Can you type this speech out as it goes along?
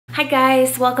Hi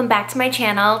guys, welcome back to my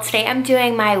channel. Today I'm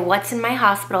doing my what's in my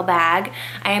hospital bag.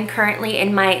 I am currently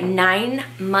in my ninth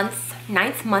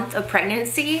month of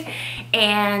pregnancy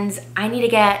and I need to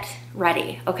get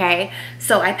ready, okay?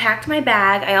 So I packed my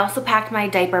bag. I also packed my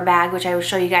diaper bag, which I will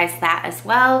show you guys that as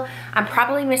well. I'm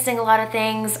probably missing a lot of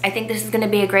things. I think this is gonna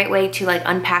be a great way to like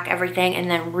unpack everything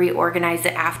and then reorganize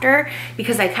it after,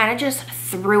 because I kind of just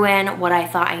threw in what I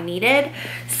thought I needed.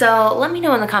 So let me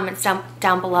know in the comments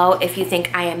down below if you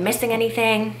think I am missing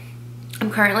anything.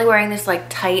 I'm currently wearing this like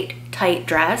tight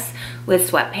dress with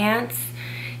sweatpants.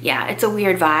 Yeah, it's a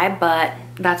weird vibe, but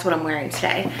that's what I'm wearing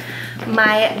today.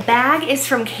 My bag is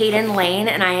from Caden Lane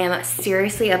and I am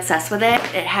seriously obsessed with it.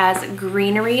 It has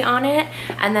greenery on it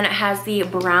and then it has the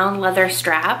brown leather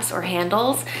straps or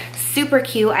handles. Super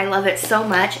cute, I love it so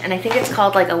much, and I think it's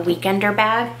called like a weekender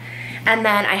bag. And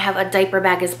then I have a diaper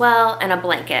bag as well and a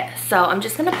blanket. So I'm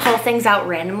just gonna pull things out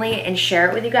randomly and share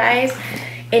it with you guys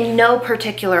in no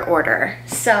particular order.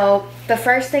 So the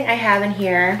first thing I have in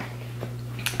here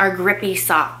are grippy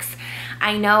socks.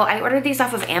 I know I ordered these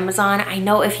off of Amazon. I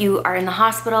know if you are in the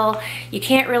hospital, you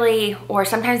can't really, or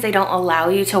sometimes they don't allow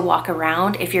you to walk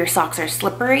around if your socks are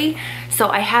slippery. So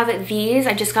I have these,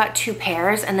 I just got 2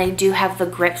 pairs and they do have the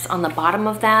grips on the bottom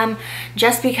of them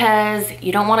just because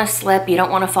you don't wanna slip, you don't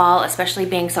wanna fall, especially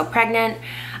being so pregnant.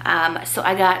 So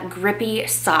I got grippy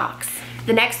socks.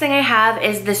 The next thing I have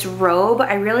is this robe.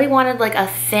 I really wanted like a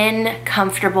thin,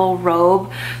 comfortable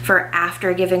robe for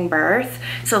after giving birth.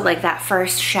 So like that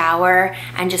first shower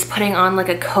and just putting on like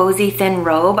a cozy thin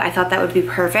robe. I thought that would be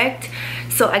perfect.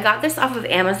 So I got this off of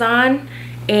Amazon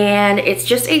and it's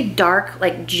just a dark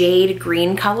like jade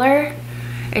green color.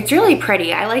 It's really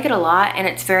pretty. I like it a lot and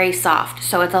it's very soft.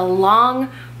 So it's a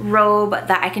long robe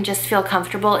that I can just feel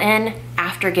comfortable in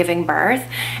after giving birth,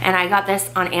 and I got this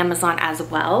on Amazon as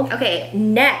well. Okay,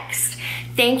 next,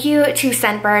 thank you to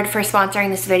Scentbird for sponsoring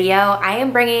this video. I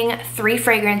am bringing 3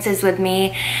 fragrances with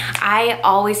me. I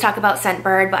always talk about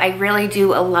Scentbird, but I really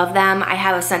do love them. I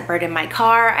have a Scentbird in my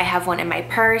car, I have one in my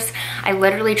purse. I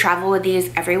literally travel with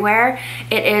these everywhere.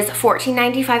 It is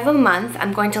 $14.95 a month.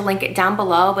 I'm going to link it down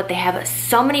below, but they have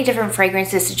so many different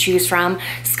fragrances to choose from.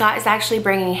 Scott is actually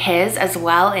bringing his as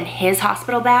well in his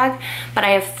hospital bag, but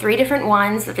I have 3 different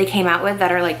ones that they came out with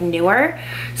that are like newer.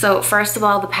 So first of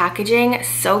all, the packaging,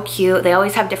 so cute. They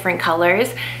always have different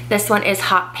colors. This one is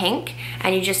hot pink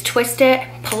and you just twist it,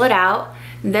 pull it out.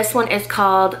 This one is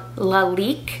called La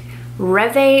Lique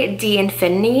Rêve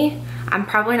d'Infini. I'm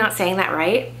probably not saying that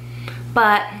right,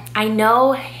 but I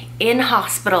know in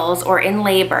hospitals or in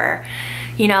labor,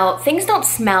 you know, things don't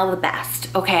smell the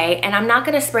best, okay? And I'm not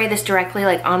gonna spray this directly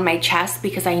like on my chest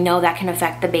because I know that can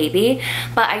affect the baby,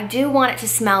 but I do want it to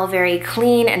smell very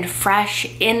clean and fresh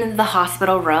in the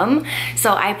hospital room.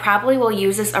 So I probably will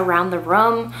use this around the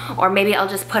room, or maybe I'll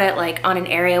just put it like on an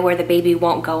area where the baby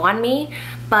won't go on me.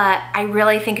 But I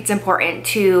really think it's important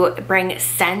to bring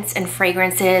scents and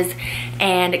fragrances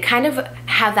and kind of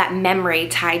have that memory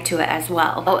tied to it as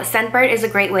well. So Scentbird is a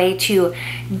great way to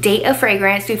date a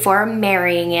fragrance before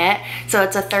marrying it. So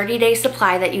it's a 30-day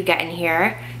supply that you get in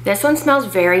here. This one smells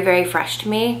very, very fresh to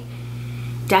me.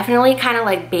 Definitely kind of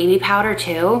like baby powder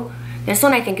too. This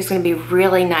one I think is gonna be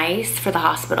really nice for the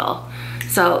hospital.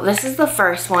 So this is the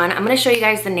first one. I'm gonna show you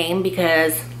guys the name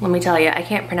because let me tell you, I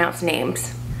can't pronounce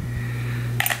names.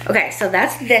 Okay, so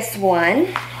that's this one.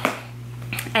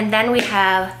 And then we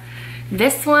have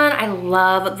this one. I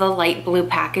love the light blue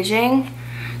packaging.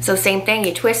 So same thing,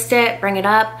 you twist it, bring it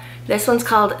up. This one's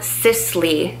called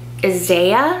Sisley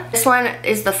Isaiah. This one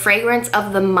is the fragrance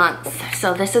of the month.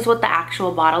 So this is what the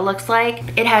actual bottle looks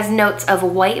like. It has notes of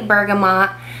white bergamot,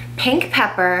 pink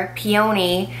pepper,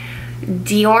 peony,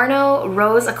 Diorno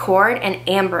rose accord, and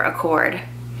amber accord.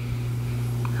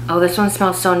 Oh, this one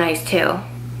smells so nice too.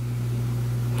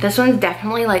 This one's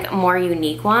definitely like a more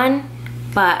unique one,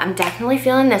 but I'm definitely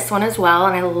feeling this one as well,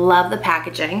 and I love the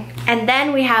packaging. And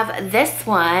then we have this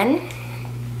one,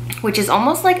 which is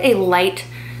almost like a light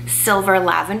silver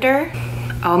lavender.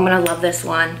 Oh, I'm gonna love this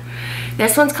one.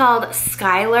 This one's called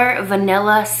Skylar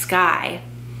Vanilla Sky.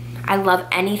 I love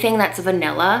anything that's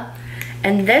vanilla.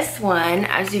 And this one,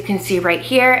 as you can see right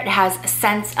here, it has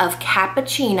scents of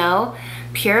cappuccino,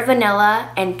 pure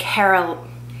vanilla, and caramelize,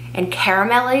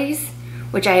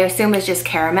 which I assume is just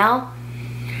caramel.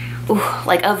 Ooh,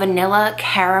 like a vanilla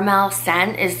caramel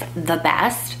scent is the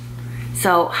best.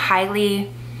 So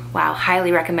highly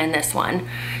recommend this one.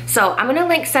 So I'm gonna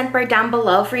link Scentbird down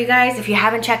below for you guys if you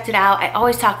haven't checked it out. I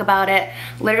always talk about it.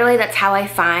 Literally, that's how I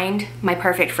find my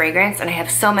perfect fragrance, and I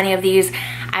have so many of these,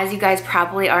 as you guys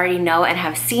probably already know and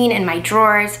have seen in my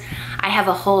drawers. I have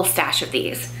a whole stash of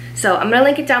these. So I'm gonna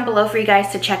link it down below for you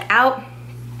guys to check out.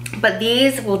 but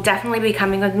these will definitely be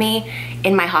coming with me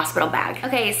in my hospital bag.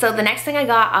 Okay, so the next thing I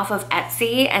got off of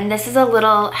Etsy, and this is a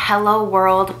little Hello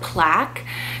World plaque.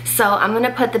 So I'm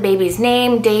gonna put the baby's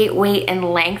name, date, weight,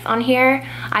 and length on here.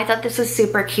 I thought this was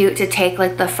super cute to take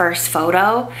like the first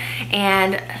photo.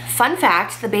 And fun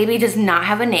fact, the baby does not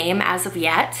have a name as of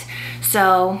yet.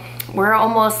 So we're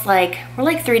almost like, we're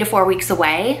like 3 to 4 weeks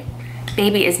away.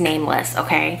 Baby is nameless,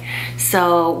 okay?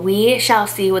 So we shall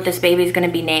see what this baby is gonna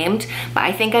be named, but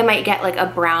I think I might get like a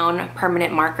brown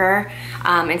permanent marker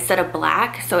instead of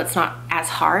black, so it's not as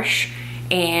harsh.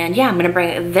 And yeah, I'm gonna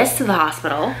bring this to the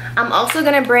hospital. I'm also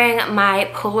gonna bring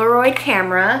my Polaroid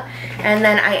camera, and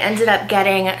then I ended up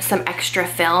getting some extra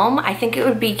film. I think it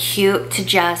would be cute to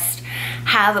just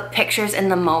have pictures in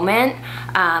the moment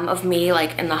of me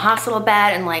like in the hospital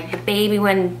bed and like the baby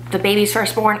when the baby's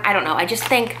first born. I don't know, I just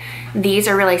think these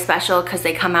are really special because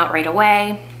they come out right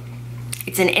away.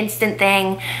 It's an instant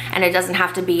thing and it doesn't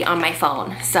have to be on my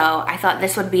phone. So I thought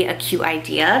this would be a cute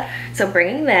idea. So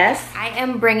bringing this, I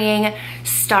am bringing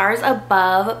Stars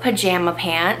Above pajama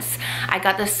pants. I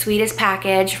got the sweetest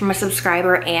package from a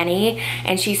subscriber, Annie,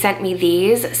 and she sent me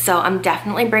these. So I'm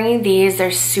definitely bringing these.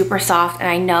 They're super soft and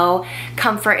I know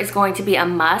comfort is going to be a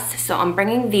must. So I'm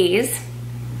bringing these.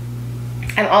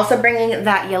 I'm also bringing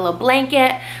that yellow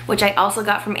blanket, which I also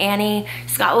got from Annie.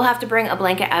 Scott will have to bring a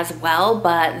blanket as well,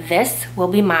 but this will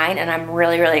be mine and I'm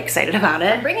really, really excited about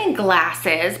it. I'm bringing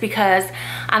glasses because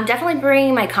I'm definitely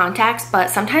bringing my contacts, but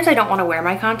sometimes I don't want to wear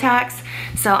my contacts.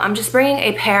 So I'm just bringing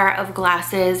a pair of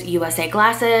glasses, USA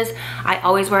glasses. I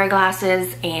always wear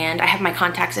glasses and I have my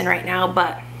contacts in right now,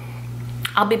 but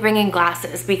I'll be bringing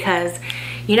glasses because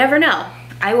you never know.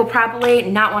 I will probably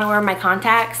not want to wear my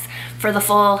contacts for the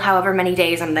full however many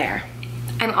days I'm there.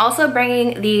 I'm also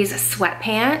bringing these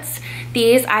sweatpants.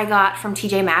 These I got from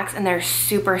TJ Maxx and they're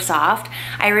super soft.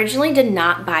 I originally did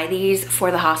not buy these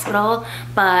for the hospital,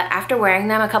 but after wearing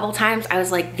them a couple times, I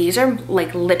was like, these are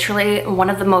like literally one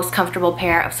of the most comfortable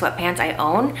pair of sweatpants I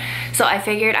own. So I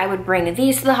figured I would bring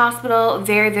these to the hospital,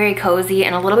 very, very cozy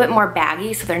and a little bit more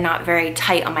baggy so they're not very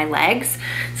tight on my legs.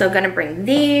 So I'm gonna bring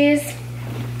these.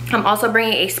 I'm also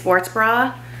bringing a sports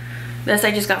bra. This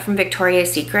I just got from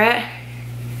Victoria's Secret.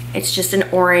 It's just an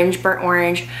orange, burnt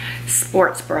orange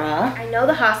sports bra. I know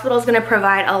the hospital is gonna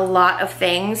provide a lot of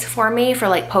things for me for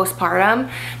like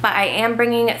postpartum, but I am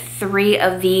bringing 3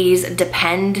 of these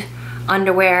Depend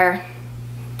underwear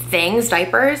things,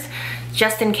 diapers,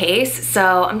 just in case.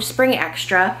 So I'm just bringing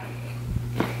extra.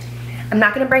 I'm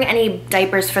not gonna bring any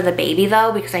diapers for the baby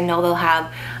though, because I know they'll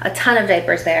have a ton of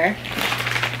diapers there.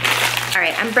 All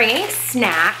right, I'm bringing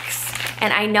snacks.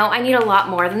 And I know I need a lot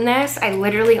more than this. I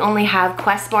literally only have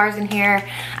Quest bars in here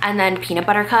and then peanut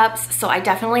butter cups. So I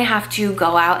definitely have to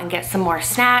go out and get some more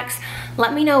snacks.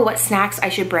 Let me know what snacks I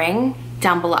should bring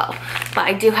down below. But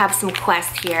I do have some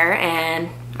Quest here and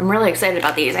I'm really excited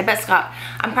about these. I bet Scott,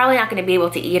 I'm probably not gonna be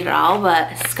able to eat it all,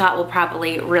 but Scott will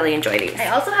probably really enjoy these. I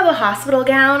also have a hospital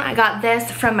gown. I got this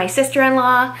from my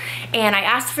sister-in-law and I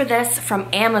asked for this from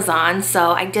Amazon. So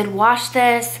I did wash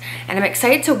this and I'm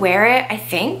excited to wear it, I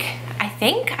think,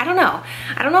 I don't know.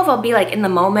 I don't know if I'll be like in the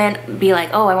moment, be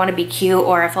like, oh, I wanna be cute,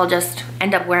 or if I'll just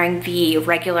end up wearing the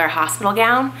regular hospital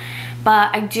gown. But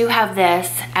I do have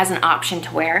this as an option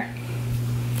to wear.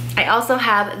 I also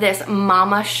have this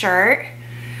mama shirt,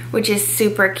 which is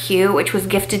super cute, which was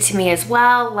gifted to me as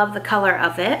well. Love the color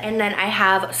of it. And then I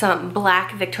have some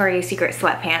black Victoria's Secret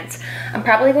sweatpants. I'm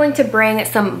probably going to bring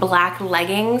some black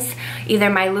leggings,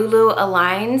 either my Lulu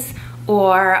Aligns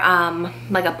or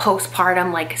like a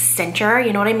postpartum like cincher,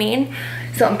 you know what I mean?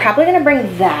 So I'm probably gonna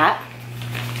bring that.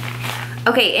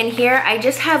 Okay, in here I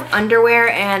just have underwear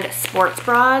and sports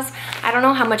bras. I don't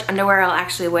know how much underwear I'll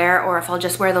actually wear or if I'll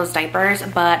just wear those diapers,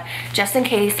 but just in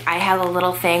case, I have a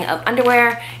little thing of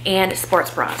underwear and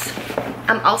sports bras.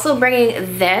 I'm also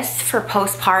bringing this for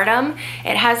postpartum.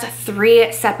 It has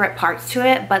 3 separate parts to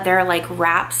it, but they're like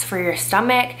wraps for your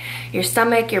stomach,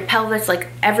 your pelvis, like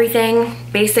everything.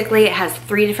 Basically, it has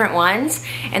 3 different ones,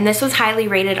 and this was highly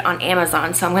rated on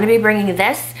Amazon. So I'm gonna be bringing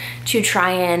this to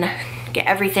try and get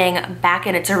everything back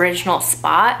in its original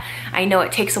spot. I know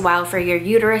it takes a while for your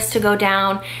uterus to go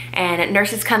down and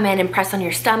nurses come in and press on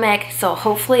your stomach, so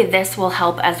hopefully this will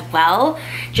help as well,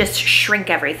 just shrink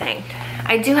everything.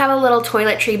 I do have a little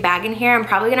toiletry bag in here. I'm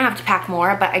probably gonna have to pack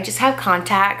more, but I just have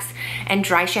contacts and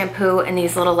dry shampoo and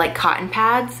these little like cotton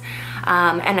pads.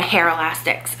 and a hair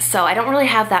elastics. So I don't really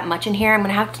have that much in here. I'm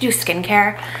gonna have to do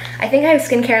skincare. I think I have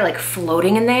skincare like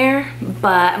floating in there,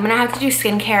 but I'm gonna have to do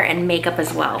skincare and makeup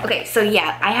as well. Okay, so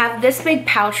yeah, I have this big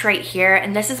pouch right here,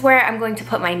 and this is where I'm going to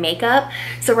put my makeup.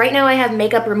 So right now I have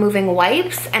makeup removing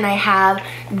wipes, and I have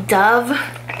Dove.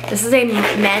 This is a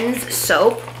men's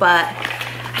soap, but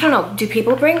I don't know, do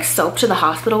people bring soap to the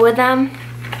hospital with them?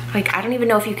 Like, I don't even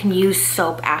know if you can use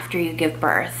soap after you give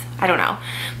birth. I don't know.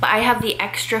 But I have the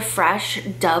extra fresh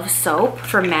Dove soap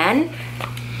for men.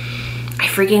 I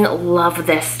freaking love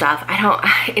this stuff.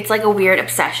 It's like a weird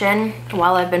obsession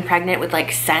while I've been pregnant with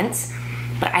like scents,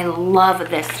 but I love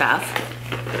this stuff.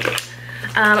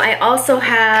 I also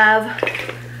have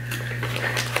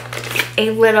a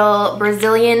little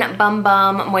Brazilian Bum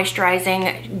Bum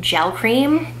moisturizing gel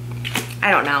cream. I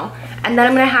don't know. And then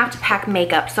I'm gonna have to pack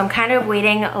makeup. So I'm kind of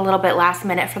waiting a little bit last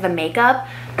minute for the makeup,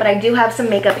 but I do have some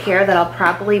makeup here that I'll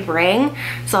probably bring.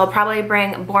 So I'll probably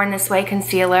bring Born This Way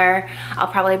concealer. I'll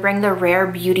probably bring the Rare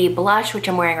Beauty blush, which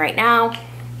I'm wearing right now.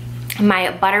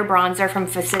 My butter bronzer from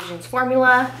Physicians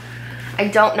Formula. I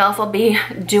don't know if I'll be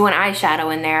doing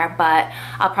eyeshadow in there, but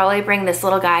I'll probably bring this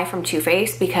little guy from Too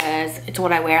Faced because it's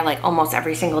what I wear like almost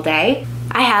every single day.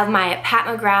 I have my Pat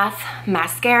McGrath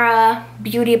mascara,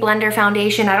 Beauty Blender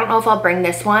foundation. I don't know if I'll bring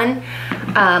this one,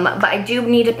 but I do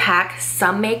need to pack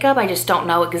some makeup. I just don't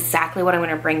know exactly what I'm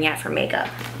gonna bring yet for makeup.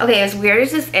 Okay, as weird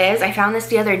as this is, I found this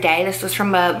the other day. This was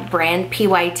from a brand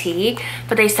PYT,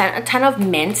 but they sent a ton of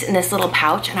mint in this little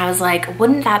pouch, and I was like,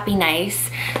 wouldn't that be nice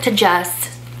to just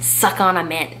suck on a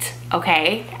mint,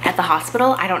 okay, at the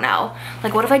hospital? I don't know.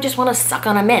 Like, what if I just want to suck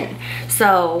on a mint?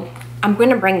 So I'm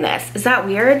gonna bring this. Is that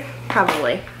weird?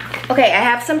 Probably. Okay, I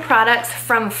have some products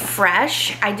from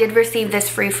Fresh. I did receive this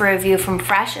free for review from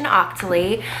Fresh and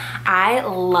Octoly. I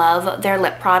love their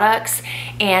lip products,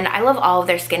 and I love all of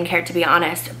their skincare, to be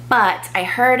honest, but I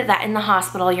heard that in the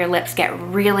hospital your lips get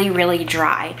really, really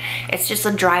dry. It's just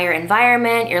a drier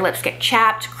environment, your lips get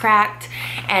chapped, cracked,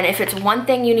 and if it's one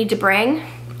thing you need to bring,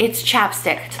 it's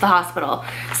chapstick to the hospital.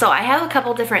 So I have a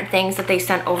couple different things that they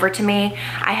sent over to me.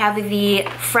 I have the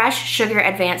Fresh Sugar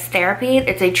Advanced Therapy.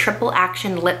 It's a triple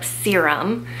action lip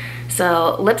serum.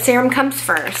 So lip serum comes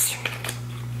first.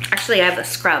 Actually, I have the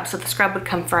scrub, so the scrub would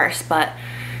come first, but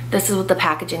this is what the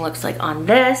packaging looks like on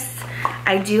this.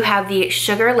 I do have the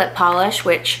Sugar Lip Polish,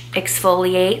 which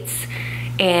exfoliates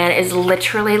and is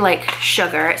literally like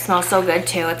sugar. It smells so good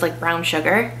too. It's like brown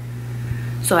sugar.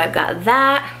 So I've got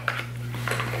that.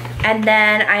 And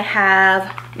then I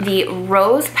have the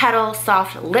Rose Petal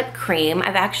Soft Lip Cream.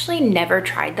 I've actually never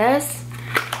tried this.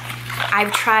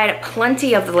 I've tried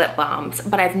plenty of the lip balms,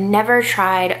 but I've never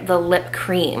tried the lip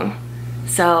cream.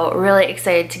 So really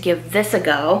excited to give this a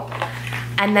go.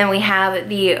 And then we have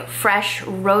the Fresh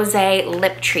Rosé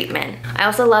Lip Treatment. I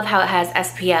also love how it has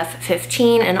SPF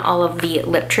 15 in all of the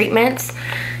lip treatments.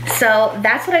 So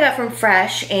that's what I got from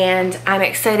Fresh, and I'm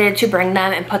excited to bring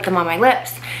them and put them on my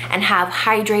lips and have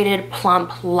hydrated,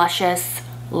 plump, luscious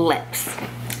lips.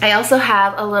 I also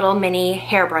have a little mini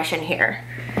hairbrush in here.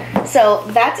 So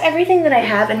that's everything that I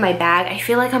have in my bag. I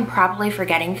feel like I'm probably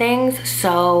forgetting things,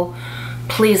 so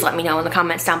please let me know in the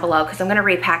comments down below, because I'm gonna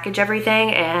repackage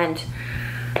everything and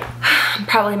I'm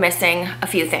probably missing a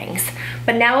few things.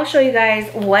 But now I'll show you guys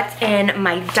what's in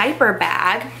my diaper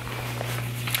bag.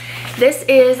 This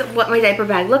is what my diaper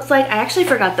bag looks like. I actually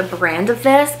forgot the brand of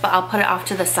this, but I'll put it off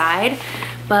to the side.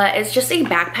 But it's just a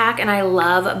backpack, and I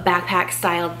love backpack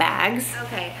styled bags.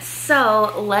 Okay,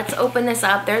 so let's open this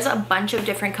up. There's a bunch of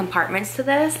different compartments to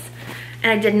this,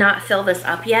 and I did not fill this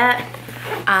up yet.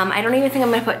 I don't even think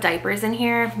I'm gonna put diapers in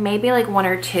here. Maybe like 1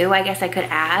 or 2, I guess I could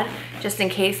add, just in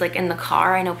case, like in the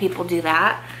car. I know people do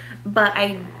that. But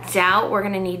I doubt we're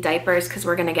gonna need diapers because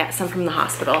we're gonna get some from the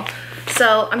hospital.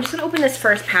 So I'm just gonna open this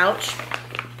first pouch.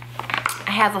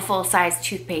 I have a full-size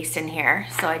toothpaste in here.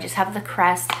 So I just have the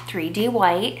Crest 3D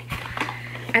White.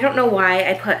 I don't know why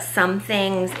I put some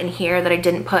things in here that I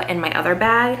didn't put in my other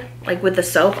bag, like with the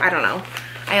soap, I don't know.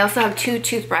 I also have 2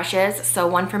 toothbrushes, so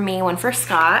one for me, one for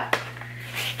Scott.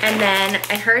 And then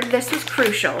I heard this was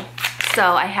crucial.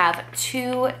 So I have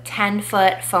 2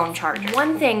 10-foot phone chargers.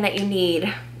 One thing that you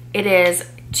need, it is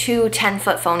 2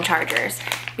 10-foot phone chargers,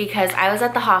 because I was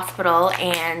at the hospital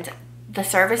and the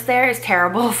service there is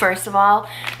terrible, first of all,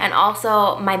 and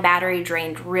also my battery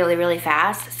drained really, really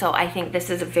fast. So I think this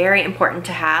is very important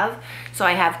to have. So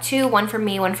I have 2, one for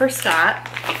me, one for Scott.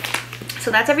 So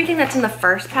that's everything that's in the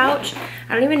first pouch.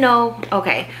 I don't even know,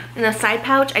 okay. In the side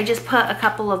pouch, I just put a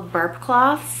couple of burp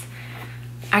cloths.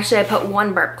 Actually, I put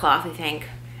 1 burp cloth, I think.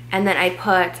 And then I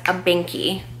put a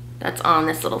binky that's on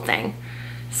this little thing.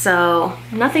 So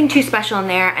nothing too special in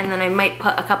there. And then I might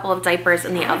put a couple of diapers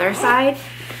in the other side.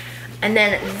 And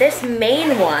then this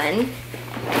main one,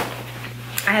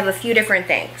 I have a few different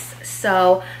things.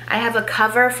 So I have a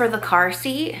cover for the car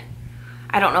seat.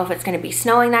 I don't know if it's gonna be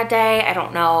snowing that day. I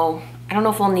don't know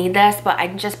if we'll need this, but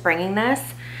I'm just bringing this.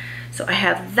 So I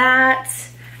have that.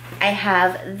 I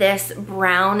have this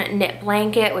brown knit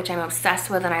blanket, which I'm obsessed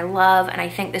with and I love. And I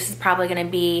think this is probably gonna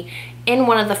be in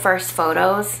one of the first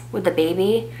photos with the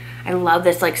baby. I love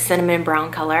this like cinnamon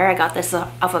brown color. I got this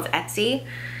off of Etsy.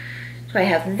 So I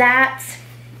have that.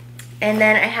 And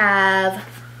then I have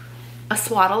a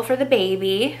swaddle for the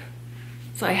baby.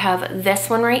 So I have this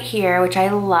one right here, which I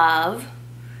love.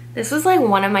 This was like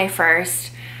one of my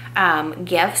first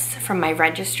gifts from my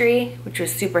registry, which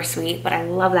was super sweet, but I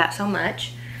love that so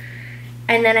much.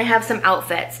 And then I have some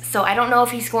outfits. So I don't know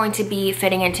if he's going to be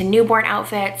fitting into newborn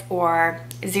outfits or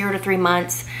 0 to 3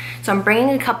 months. So I'm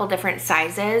bringing a couple different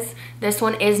sizes. This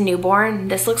one is newborn.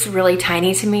 This looks really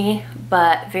tiny to me,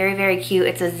 but very, very cute.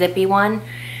 It's a zippy one.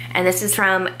 And this is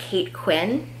from Kate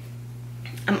Quinn.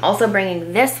 I'm also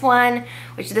bringing this one,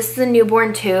 which this is a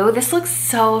newborn too. This looks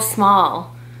so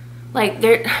small. Like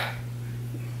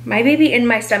my baby in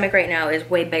my stomach right now is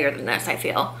way bigger than this, I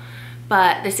feel.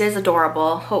 But this is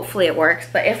adorable. Hopefully it works.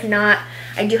 But if not,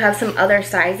 I do have some other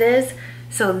sizes.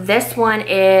 So this one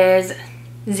is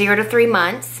 0 to 3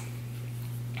 months.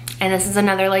 And this is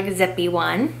another like zippy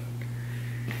one.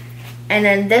 And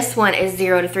then this one is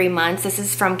 0 to 3 months. This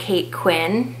is from Kate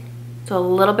Quinn. So a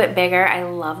little bit bigger. I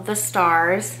love the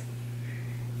stars.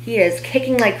 He is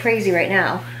kicking like crazy right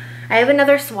now. I have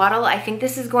another swaddle. I think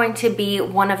this is going to be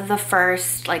one of the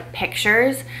first like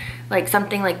pictures, like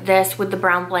something like this with the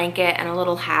brown blanket and a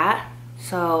little hat.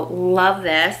 So love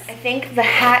this. I think the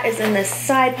hat is in this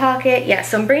side pocket. Yeah,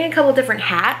 so I'm bringing a couple different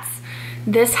hats.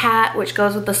 This hat, which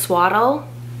goes with the swaddle,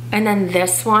 and then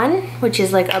this one, which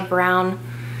is like a brown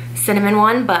cinnamon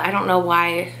one, but I don't know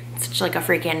why it's such like a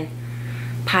freaking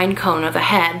pine cone of a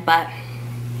head, but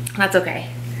that's okay.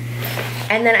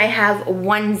 And then I have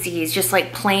onesies, just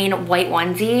like plain white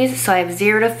onesies. So I have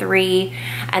 0 to 3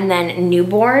 and then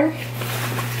newborn.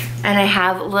 And I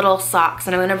have little socks,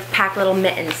 and I'm gonna pack little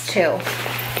mittens too.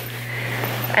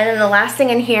 And then the last thing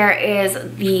in here is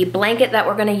the blanket that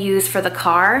we're gonna use for the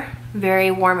car. Very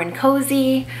warm and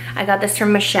cozy. I got this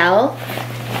from Michelle,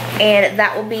 and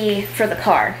that will be for the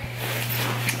car.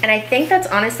 And I think that's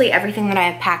honestly everything that I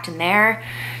have packed in there.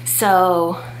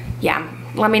 So yeah,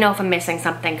 let me know if I'm missing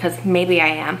something, because maybe I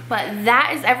am. But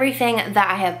that is everything that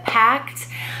I have packed.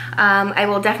 I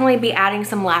will definitely be adding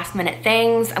some last minute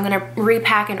things. I'm gonna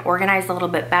repack and organize a little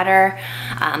bit better.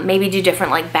 Maybe do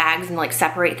different like bags and like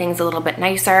separate things a little bit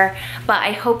nicer. But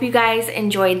I hope you guys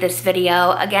enjoyed this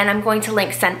video. Again, I'm going to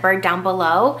link Scentbird down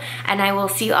below, and I will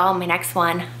see you all in my next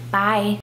one. Bye.